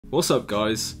What's up,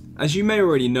 guys? As you may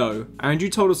already know, Andrew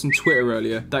told us on Twitter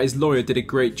earlier that his lawyer did a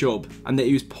great job and that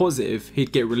he was positive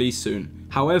he'd get released soon.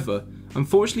 However,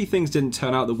 unfortunately things didn't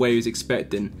turn out the way he was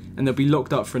expecting and they'll be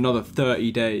locked up for another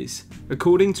 30 days.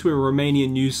 According to a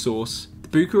Romanian news source, the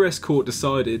Bucharest court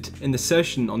decided in the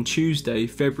session on Tuesday,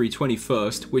 February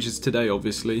 21st, which is today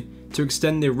obviously, to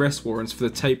extend the arrest warrants for the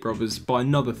Tate brothers by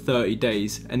another 30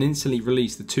 days and instantly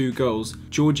release the two girls,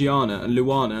 Georgiana and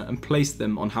Luana, and place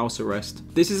them on house arrest.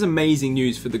 This is amazing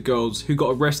news for the girls who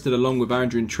got arrested along with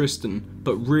Andrew and Tristan,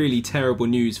 but really terrible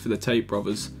news for the Tate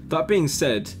brothers. That being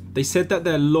said, they said that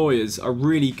their lawyers are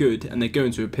really good and they're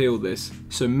going to appeal this,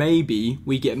 so maybe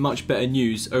we get much better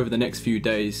news over the next few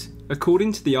days.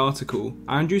 According to the article,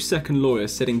 Andrew's second lawyer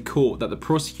said in court that the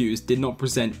prosecutors did not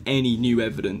present any new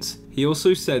evidence. He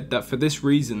also said that for this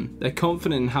reason, they're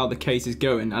confident in how the case is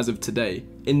going as of today.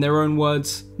 In their own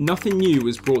words, nothing new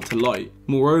was brought to light.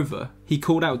 Moreover, he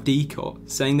called out Tate,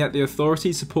 saying that the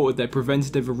authorities supported their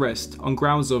preventative arrest on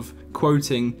grounds of,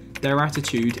 quoting, their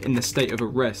attitude in the state of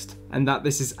arrest, and that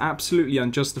this is absolutely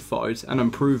unjustified and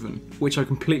unproven, which I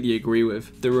completely agree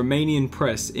with. The Romanian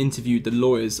press interviewed the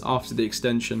lawyers after the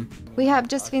extension. We have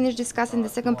just finished discussing the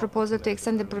second proposal to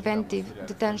extend the preventive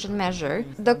detention measure.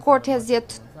 The court has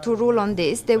yet to rule on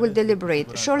this. They will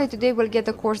deliberate. Surely today we'll get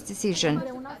a court's decision.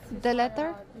 The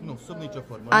letter?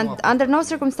 And under no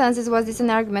circumstances was this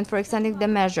an argument for extending the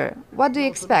measure. What do you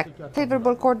expect?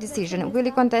 Favorable court decision. Will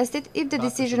you contest it? If the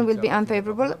decision will be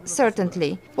unfavorable,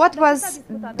 certainly. What was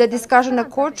the discussion in the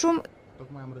courtroom?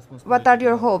 What are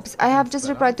your hopes? I have just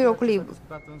replied to your colleague.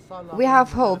 We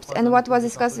have hopes, and what was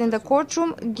discussed in the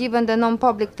courtroom, given the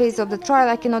non-public phase of the trial,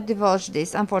 I cannot divulge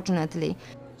this, unfortunately.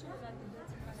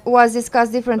 Was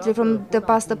discussed differently from the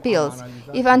past appeals.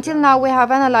 If until now we have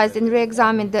analyzed and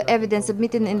re-examined the evidence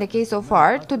submitted in the case so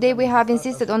far, today we have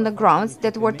insisted on the grounds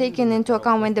that were taken into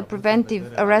account when the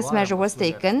preventive arrest measure was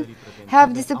taken,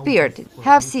 have disappeared,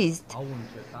 have ceased.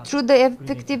 Through the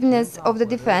effectiveness of the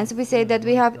defense, we say that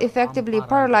we have effectively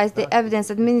paralyzed the evidence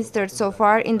administered so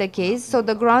far in the case, so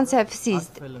the grounds have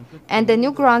ceased, and the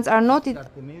new grounds are not in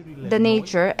the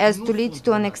nature as to lead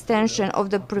to an extension of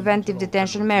the preventive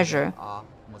detention measure.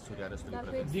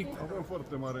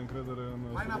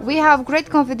 We have great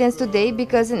confidence today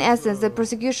because, in essence, the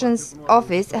prosecution's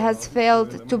office has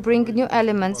failed to bring new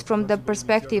elements from the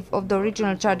perspective of the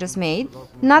original charges made.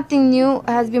 Nothing new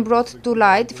has been brought to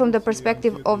light from the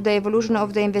perspective of the evolution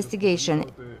of the investigation.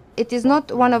 It is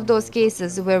not one of those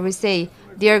cases where we say,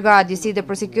 "Dear God, you see, the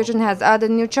prosecution has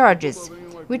added new charges,"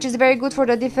 which is very good for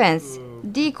the defense.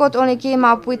 Tate only came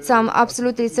up with some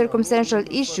absolutely circumstantial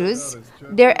issues,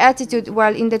 their attitude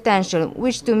while in detention,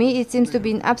 which to me it seems to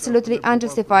be an absolutely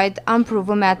unjustified,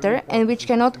 unproven matter, and which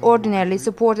cannot ordinarily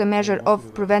support a measure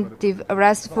of preventive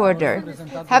arrest further.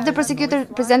 Have the prosecutor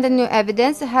presented new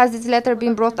evidence? Has this letter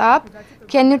been brought up?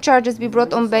 Can new charges be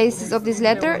brought on basis of this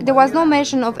letter? There was no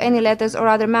mention of any letters or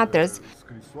other matters.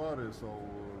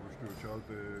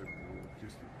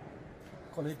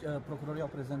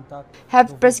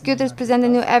 Have prosecutors presented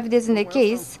new evidence in the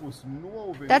case?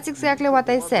 That's exactly what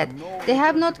I said. They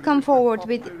have not come forward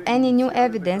with any new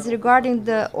evidence regarding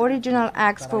the original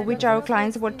acts for which our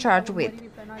clients were charged with.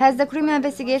 Has the criminal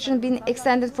investigation been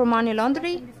extended for money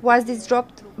laundering? Was this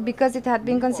dropped because it had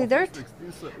been considered?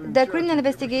 The criminal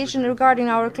investigation regarding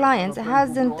our clients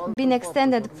hasn't been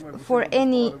extended for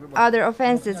any other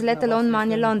offenses, let alone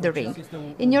money laundering.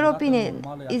 In your opinion,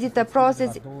 is it a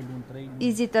process?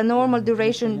 Is it a normal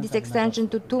duration, this extension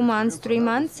to 2 months, 3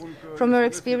 months? From your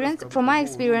experience? From my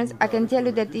experience, I can tell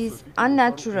you that it is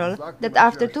unnatural that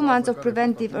after 2 months of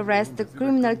preventive arrest, the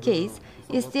criminal case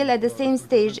is still at the same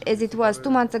stage as it was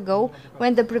 2 months ago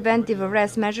when the preventive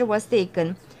arrest measure was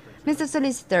taken. Mr.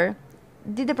 Solicitor,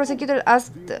 did the prosecutor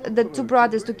ask the two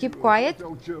brothers to keep quiet?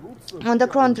 On the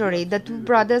contrary, the two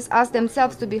brothers asked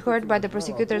themselves to be heard by the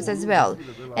prosecutors as well.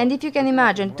 And if you can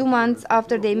imagine, 2 months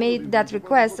after they made that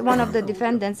request, one of the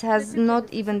defendants has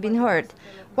not even been heard.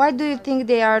 Why do you think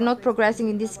they are not progressing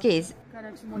in this case?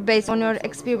 Based on your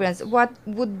experience, what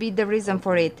would be the reason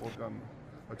for it?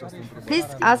 Please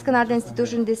ask another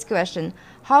institution this question.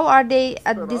 How are they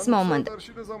at this moment?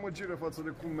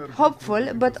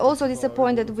 Hopeful, but also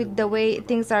disappointed with the way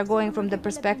things are going from the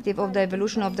perspective of the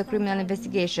evolution of the criminal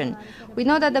investigation. We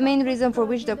know that the main reason for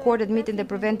which the court admitted the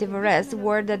preventive arrest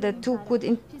were that the two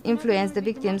could influence the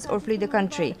victims or flee the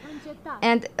country.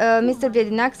 And Mr.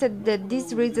 Vedinak said that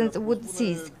these reasons would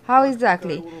cease. How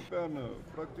exactly?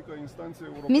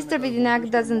 Mr.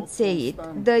 Vedinak doesn't say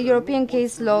it. The European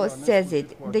case law says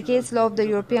it. The case law of the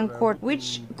European Court,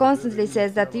 which constantly says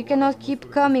realize that you cannot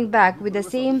keep coming back with the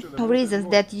same reasons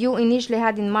that you initially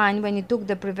had in mind when you took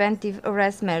the preventive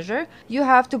arrest measure. You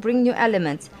have to bring new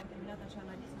elements.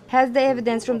 Has the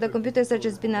evidence from the computer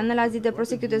searches been analyzed? Did the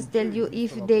prosecutors tell you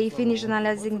if they finish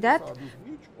analyzing that?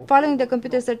 Following the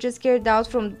computer searches carried out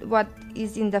from what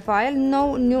is in the file,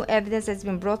 no new evidence has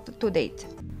been brought to date.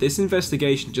 This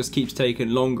investigation just keeps taking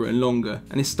longer and longer,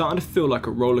 and it's starting to feel like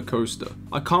a roller coaster.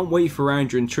 I can't wait for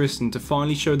Andrew and Tristan to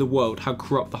finally show the world how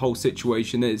corrupt the whole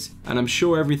situation is, and I'm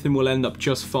sure everything will end up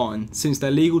just fine, since their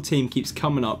legal team keeps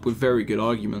coming up with very good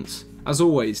arguments. As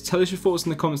always, tell us your thoughts in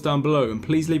the comments down below, and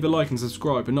please leave a like and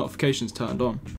subscribe with notifications turned on.